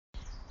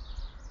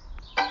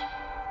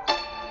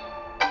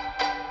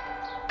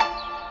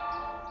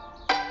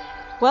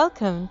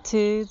Welcome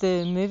to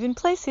the Moving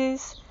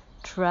Places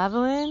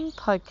Traveling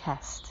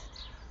Podcast.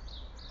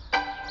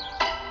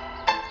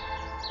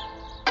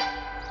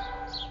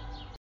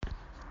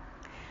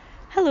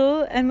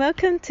 Hello and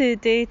welcome to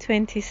day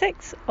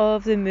 26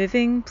 of the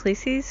Moving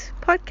Places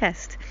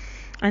Podcast.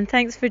 And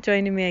thanks for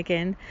joining me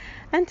again.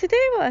 And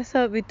today what I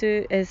thought we'd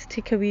do is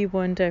take a wee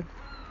wander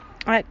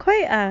at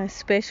quite a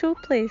special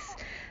place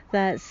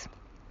that's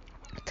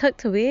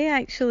tucked away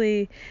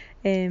actually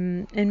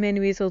in many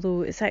ways,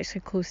 although it's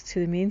actually close to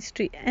the main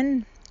street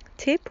in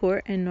Tayport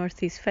in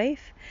northeast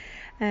Fife.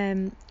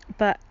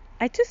 But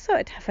I just thought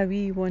I'd have a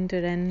wee wander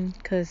in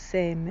because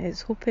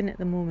it's open at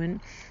the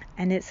moment,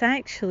 and it's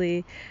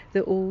actually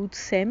the old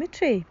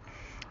cemetery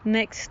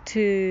next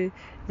to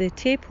the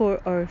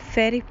Tayport or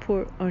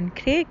Ferryport on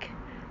Craig,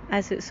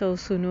 as it's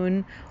also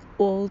known,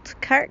 Auld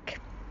Kirk,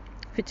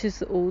 which is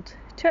the old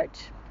church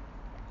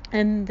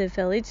in the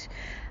village,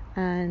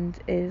 and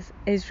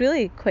is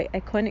really quite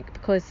iconic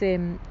because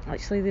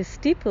actually the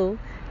steeple,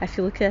 if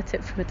you look at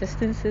it from a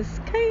distance, is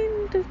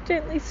kind of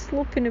gently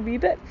sloping a wee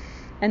bit,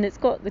 and it's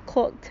got the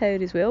clock tower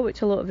as well,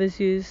 which a lot of us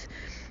use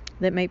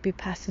that might be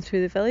passing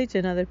through the village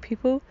and other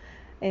people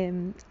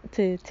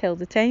to tell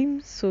the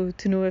time, so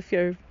to know if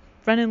you're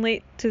running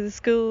late to the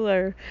school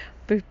or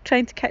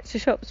trying to catch the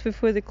shops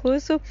before they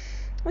close. So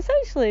it's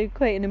actually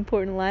quite an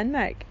important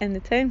landmark in the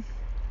town.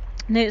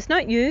 Now, it's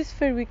not used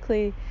for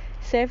weekly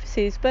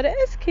services, but it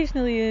is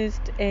occasionally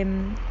used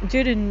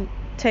during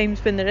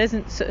times when there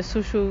isn't sort of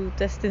social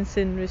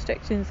distancing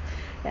restrictions.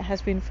 It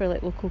has been for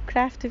like local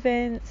craft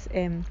events,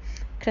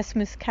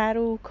 Christmas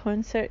carol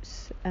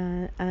concerts,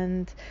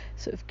 and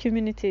sort of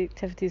community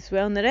activities as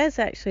well. And there is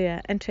actually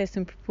an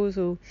interesting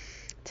proposal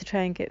to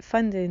try and get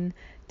funding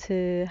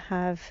to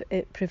have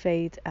it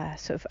provide a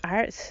sort of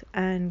arts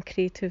and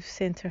creative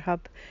centre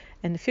hub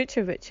in the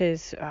future, which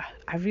is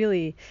a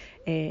really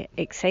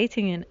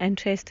exciting and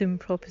interesting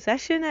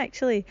proposition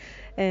actually,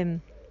 and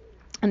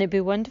it'd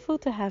be wonderful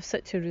to have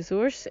such a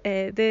resource.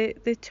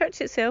 The church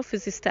itself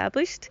was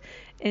established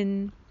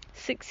in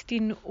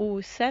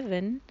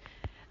 1607,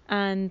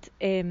 and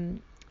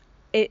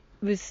it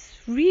was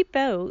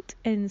rebuilt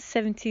in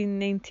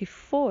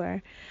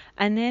 1794,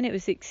 and then it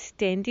was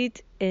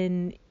extended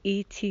in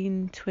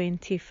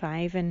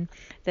 1825, and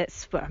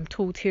that's what I'm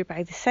told here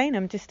by the sign.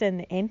 I'm just in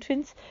the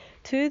entrance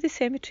to the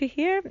cemetery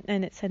here,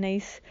 and it's a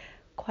nice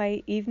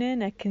quiet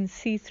evening. I can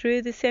see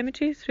through the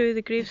cemetery, through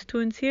the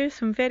gravestones here,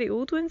 some very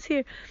old ones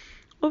here,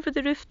 over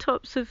the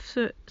rooftops of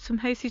some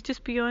houses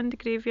just beyond the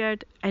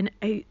graveyard and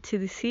out to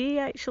the sea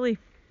actually.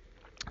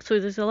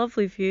 So there's a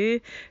lovely view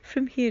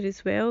from here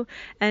as well,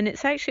 and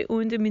it's actually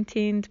owned and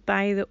maintained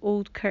by the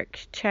Auld Kirk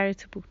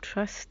Charitable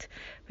Trust,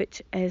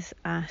 which is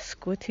a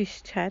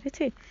Scottish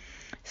charity.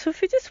 So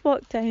if we just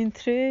walk down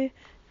through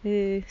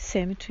the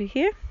cemetery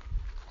here,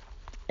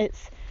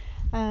 it's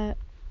a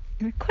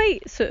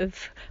quite sort of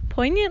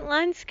poignant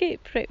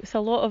landscape, right, with a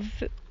lot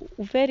of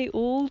very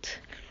old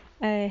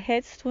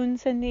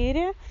headstones in the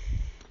area,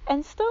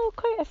 and still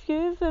quite a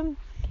few of them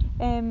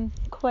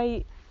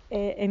quite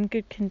in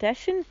good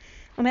condition.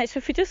 And actually,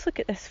 if we just look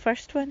at this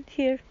first one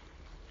here,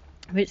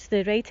 which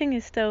the writing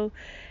is still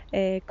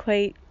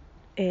quite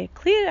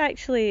clear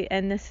actually,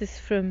 and this is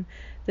from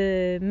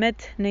the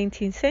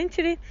mid-19th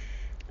century,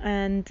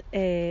 and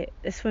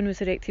this one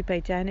was erected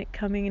by Janet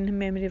Cumming in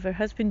memory of her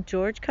husband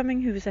George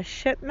Cumming, who was a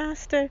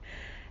shipmaster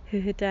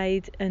who had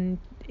died on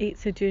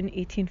 8th of June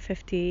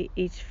 1858,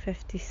 aged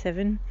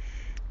 57.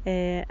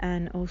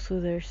 And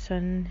also their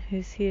son,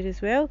 who's here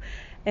as well,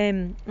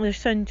 their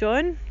son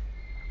John,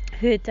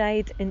 who had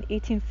died in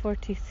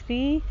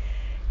 1843,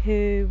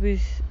 who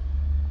was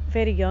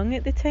very young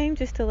at the time,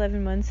 just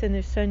 11 months, and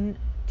their son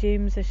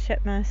James, a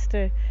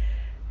shipmaster,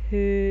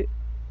 who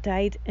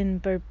died in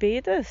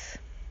Barbados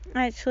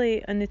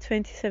actually on the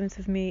 27th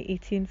of May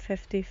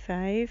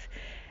 1855,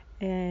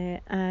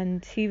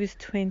 and he was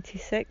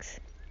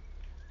 26,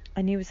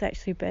 and he was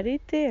actually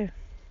buried there,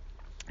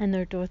 and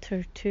their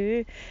daughter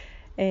too,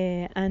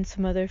 and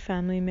some other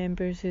family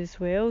members as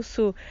well.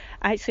 So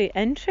actually,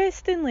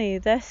 interestingly,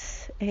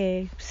 this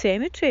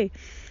cemetery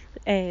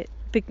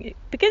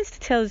begins to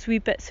tell us wee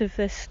bits of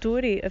this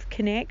story of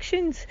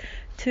connections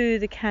to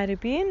the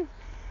Caribbean,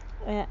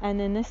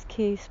 and in this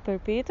case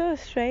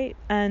Barbados, right?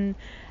 And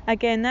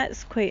again,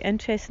 that's quite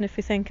interesting if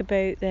we think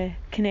about the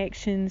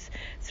connections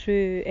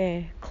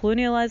through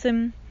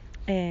colonialism,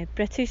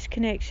 British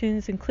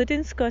connections,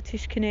 including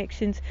Scottish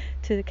connections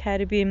to the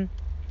Caribbean.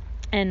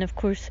 And of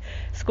course,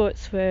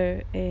 Scots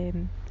were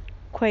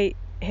quite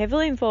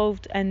heavily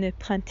involved in the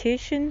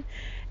plantation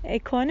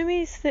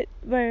economies that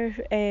were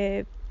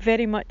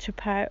very much a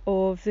part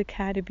of the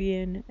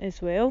Caribbean as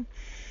well.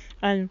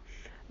 And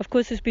of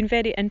course, there's been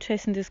very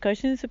interesting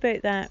discussions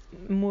about that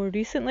more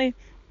recently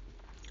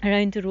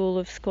around the role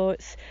of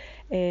Scots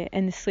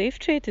in the slave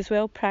trade as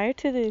well, prior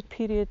to the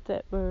period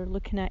that we're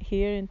looking at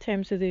here in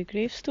terms of the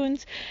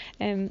gravestones.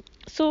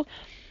 So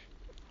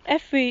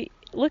if we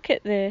look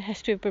at the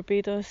history of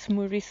Barbados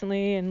more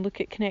recently and look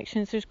at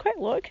connections, there's quite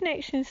a lot of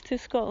connections to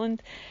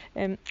Scotland.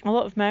 A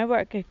lot of my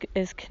work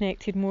is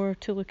connected more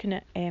to looking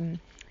at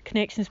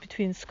connections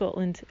between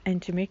Scotland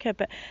and Jamaica.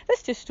 But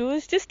this just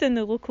shows, just in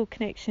the local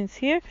connections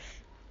here,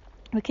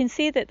 we can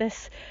see that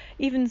this,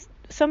 even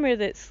somewhere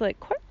that's like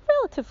quite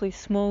relatively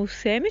small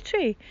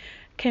cemetery,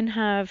 can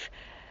have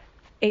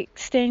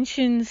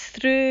extensions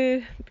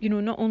through,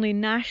 not only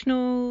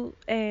national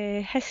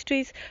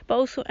histories, but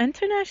also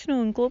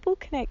international and global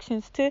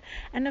connections too.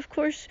 And of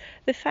course,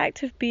 the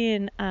fact of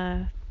being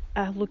a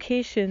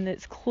location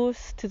that's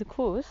close to the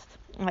coast,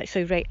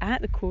 actually right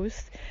at the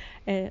coast,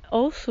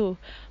 also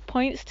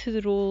points to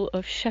the role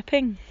of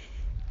shipping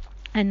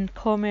and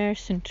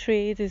commerce and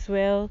trade as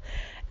well,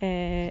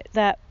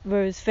 that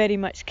was very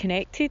much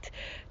connected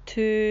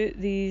to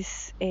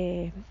these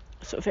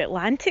sort of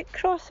Atlantic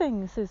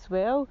crossings as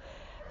well.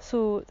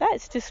 So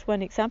that's just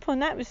one example,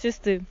 and that was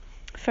just the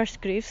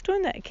first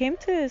gravestone that I came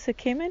to as I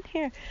came in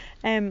here.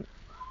 And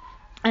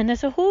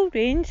there's a whole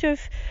range of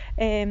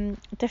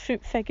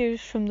different figures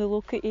from the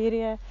local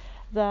area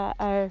that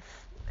are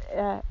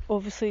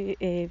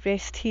obviously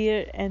rest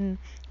here in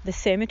the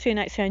cemetery. And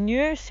actually a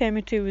newer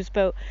cemetery was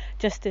built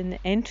just in the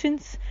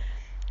entrance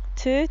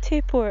to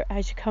Tayport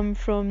as you come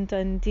from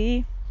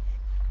Dundee,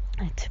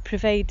 to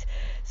provide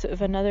sort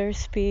of another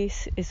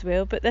space as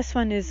well. But this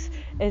one is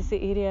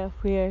the area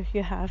where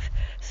you have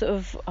sort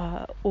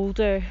of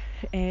older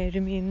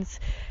remains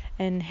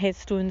and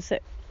headstones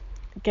that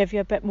give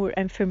you a bit more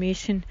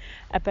information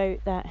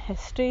about that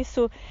history.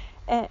 So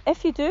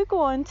if you do go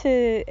on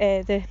to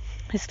the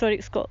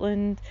Historic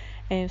Scotland,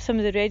 some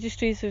of the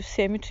registries of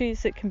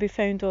cemeteries that can be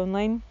found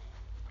online,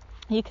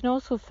 you can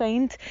also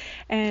find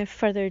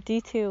further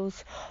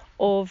details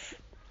of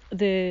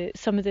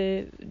some of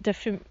the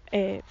different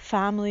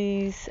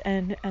families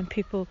and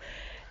people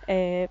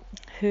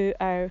who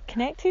are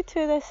connected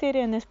to this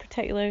area and this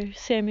particular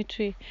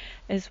cemetery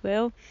as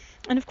well.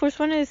 And of course,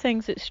 one of the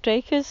things that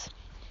strike us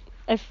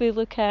if we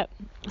look at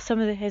some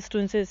of the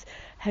headstones is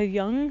how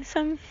young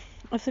some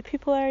of the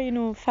people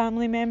are,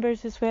 family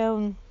members as well,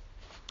 and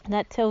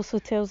that also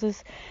tells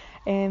us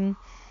a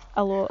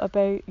lot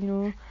about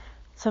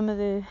some of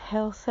the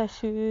health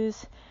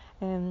issues,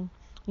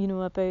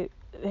 about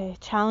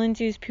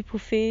challenges people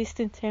faced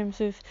in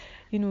terms of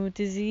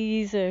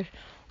disease or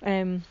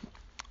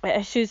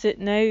issues that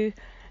now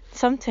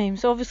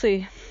sometimes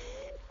obviously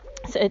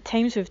at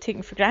times we've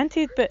taken for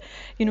granted, but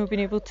being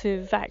able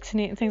to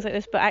vaccinate and things like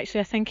this. But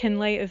actually I think in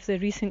light of the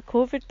recent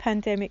COVID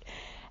pandemic,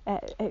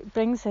 it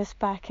brings this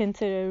back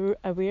into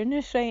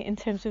awareness, right, in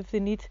terms of the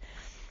need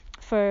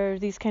for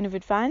these kind of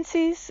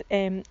advances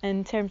in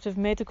terms of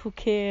medical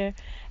care,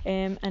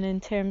 and in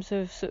terms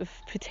of sort of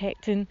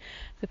protecting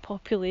the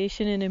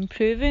population and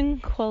improving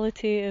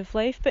quality of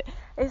life. But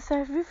it's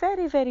a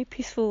very, very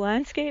peaceful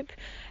landscape.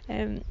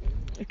 You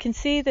can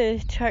see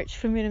the church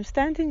from where I'm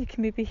standing. You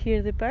can maybe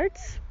hear the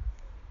birds,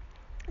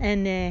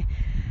 and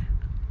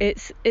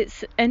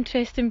it's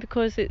interesting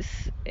because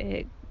it's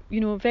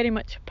very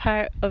much a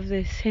part of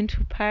the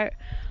central part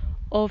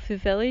of the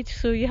village.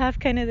 So you have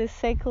kind of this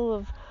cycle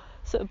of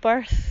sort of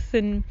birth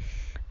and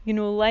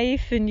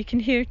life, and you can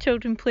hear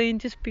children playing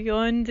just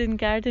beyond in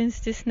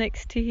gardens just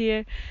next to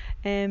here,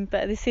 but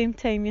at the same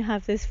time you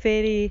have this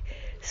very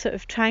sort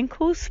of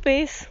tranquil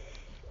space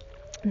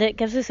that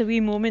gives us a wee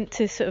moment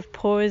to sort of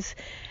pause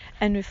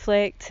and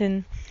reflect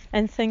and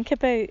think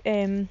about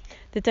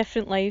the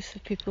different lives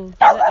of people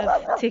that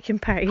have taken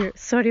part here.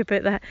 Sorry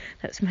about that,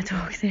 that's my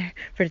dog there,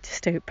 we're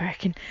just out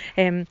barking,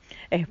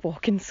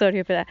 walking, sorry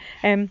about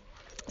that.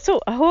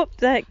 So I hope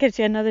that gives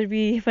you another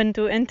wee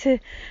window into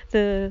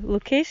the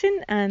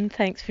location, and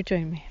thanks for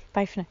joining me.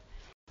 Bye for now.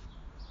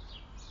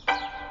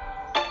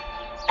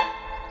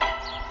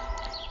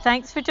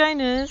 Thanks for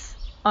joining us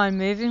on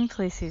Moving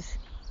Places.